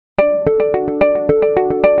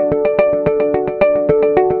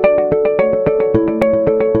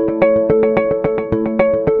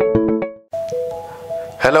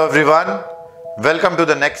Hello everyone, welcome to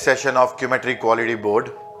the next session of QMetry Quality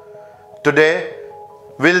Board. Today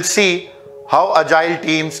we'll see how agile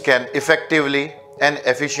teams can effectively and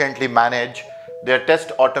efficiently manage their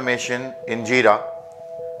test automation in Jira.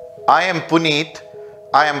 I am Puneet,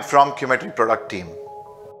 I am from QMetry product team.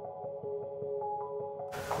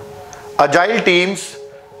 Agile teams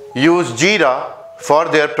use Jira for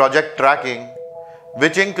their project tracking,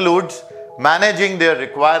 which includes managing their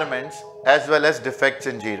requirements as well as defects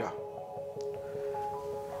in Jira.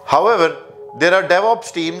 However, there are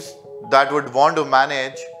DevOps teams that would want to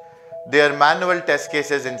manage their manual test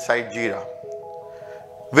cases inside Jira.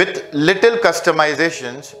 With little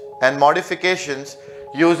customizations and modifications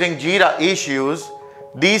using Jira issues,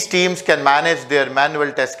 these teams can manage their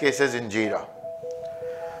manual test cases in Jira.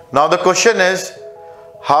 Now the question is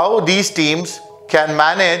how these teams can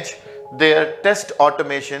manage their test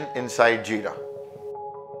automation inside Jira.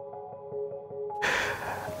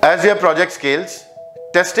 As your project scales,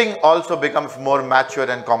 testing also becomes more mature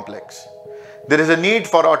and complex. There is a need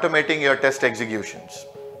for automating your test executions.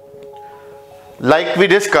 Like we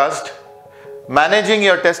discussed, managing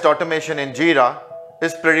your test automation in Jira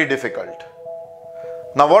is pretty difficult.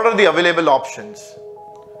 Now what are the available options?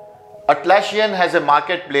 Atlassian has a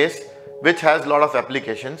marketplace which has a lot of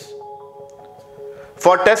applications.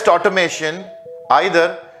 For test automation,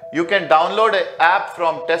 either you can download an app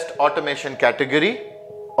from test automation category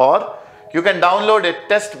or you can download a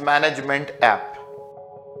test management app.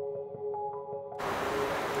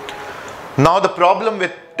 Now the problem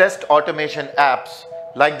with test automation apps,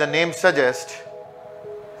 like the name suggests,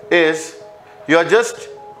 is you are just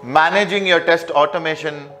managing your test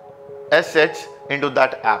automation assets into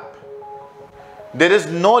that app. There is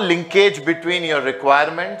no linkage between your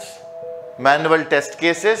requirements, manual test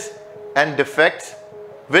cases and defects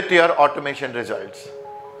with your automation results.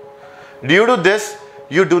 Due to this,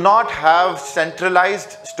 you do not have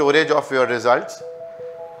centralized storage of your results,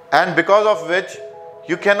 and because of which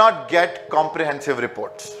you cannot get comprehensive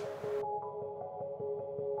reports.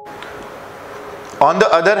 On the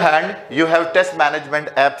other hand, you have test management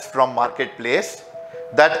apps from marketplace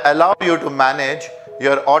that allow you to manage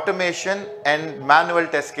your automation and manual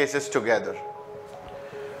test cases together.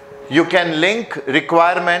 You can link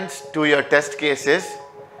requirements to your test cases,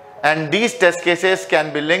 and these test cases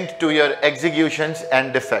can be linked to your executions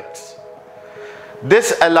and defects.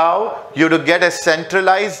 This allows you to get a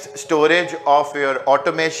centralized storage of your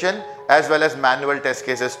automation as well as manual test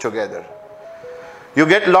cases together. You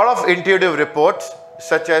get a lot of intuitive reports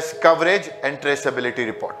such as coverage and traceability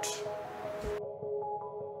reports.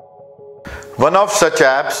 One of such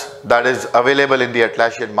apps that is available in the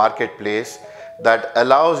Atlassian marketplace that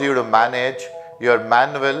allows you to manage your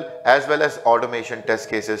manual as well as automation test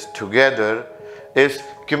cases together is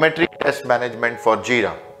QMetry Test Management for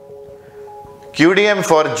Jira.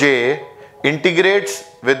 QDM4J integrates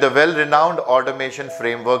with the well-renowned automation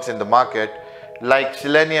frameworks in the market like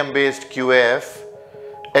Selenium-based QAF,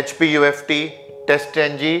 HPUFT,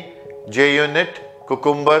 TestNG, JUnit,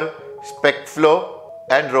 Cucumber, SpecFlow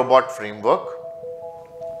and Robot Framework.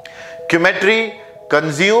 QMetry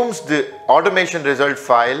consumes the automation result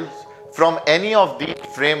files from any of these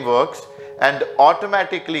frameworks and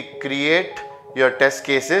automatically create your test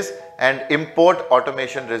cases and import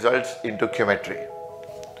automation results into QMetry.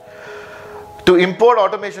 To import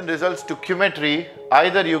automation results to QMetry,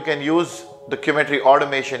 either you can use the QMetry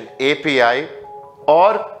Automation API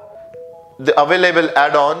or the available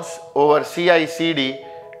add-ons over CI/CD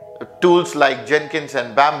tools like Jenkins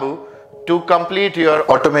and Bamboo to complete your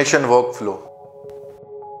automation workflow.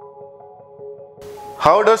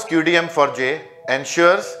 How does QDM4J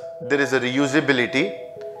ensures there is a reusability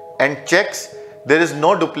and checks there is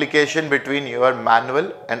no duplication between your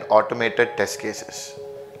manual and automated test cases?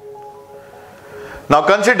 Now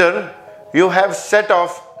consider you have set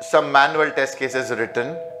of some manual test cases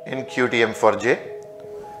written in QDM4J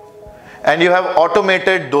and you have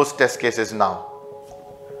automated those test cases now.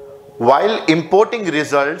 While importing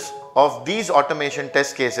results of these automation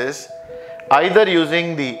test cases, either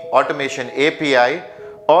using the automation API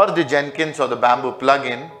or the Jenkins or the Bamboo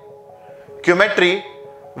plugin, QMetry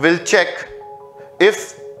will check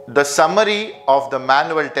if the summary of the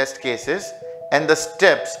manual test cases and the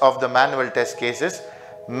steps of the manual test cases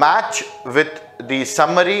match with the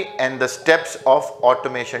summary and the steps of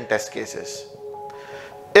automation test cases.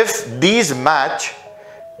 If these match,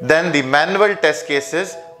 then the manual test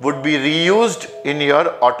cases would be reused in your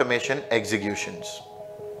automation executions.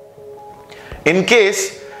 In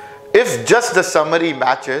case if just the summary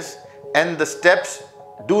matches and the steps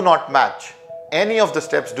do not match, any of the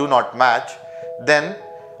steps do not match, then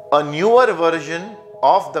a newer version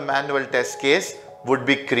of the manual test case would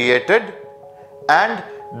be created and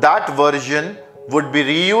that version would be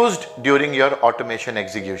reused during your automation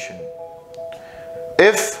execution.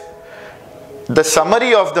 If the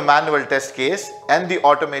summary of the manual test case and the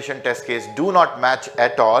automation test case do not match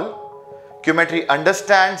at all, QMetry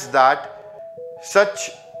understands that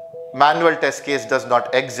such manual test case does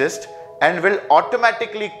not exist and will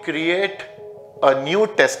automatically create a new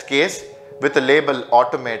test case with a label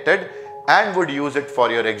automated and would use it for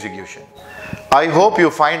your execution. I hope you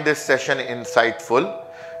find this session insightful.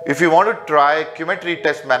 If you want to try QMetry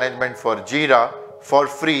Test Management for Jira for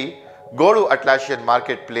free, go to Atlassian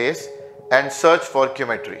Marketplace and search for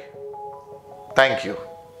QMetry. Thank you.